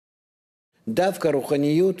דווקא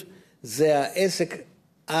רוחניות זה העסק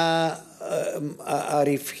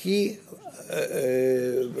הרווחי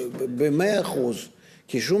ב100%,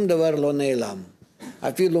 כי שום דבר לא נעלם.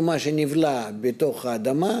 אפילו מה שנבלע בתוך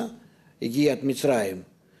האדמה, הגיעת מצרים.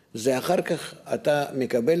 זה אחר כך אתה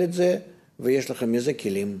מקבל את זה ויש לך מזה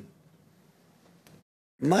כלים.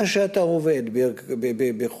 מה שאתה עובד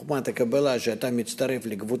בחוכמת הקבלה, שאתה מצטרף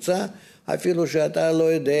לקבוצה, אפילו שאתה לא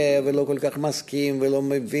יודע ולא כל כך מסכים ולא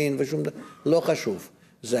מבין ושום דבר, לא חשוב.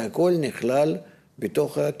 זה הכל נכלל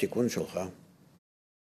בתוך התיקון שלך.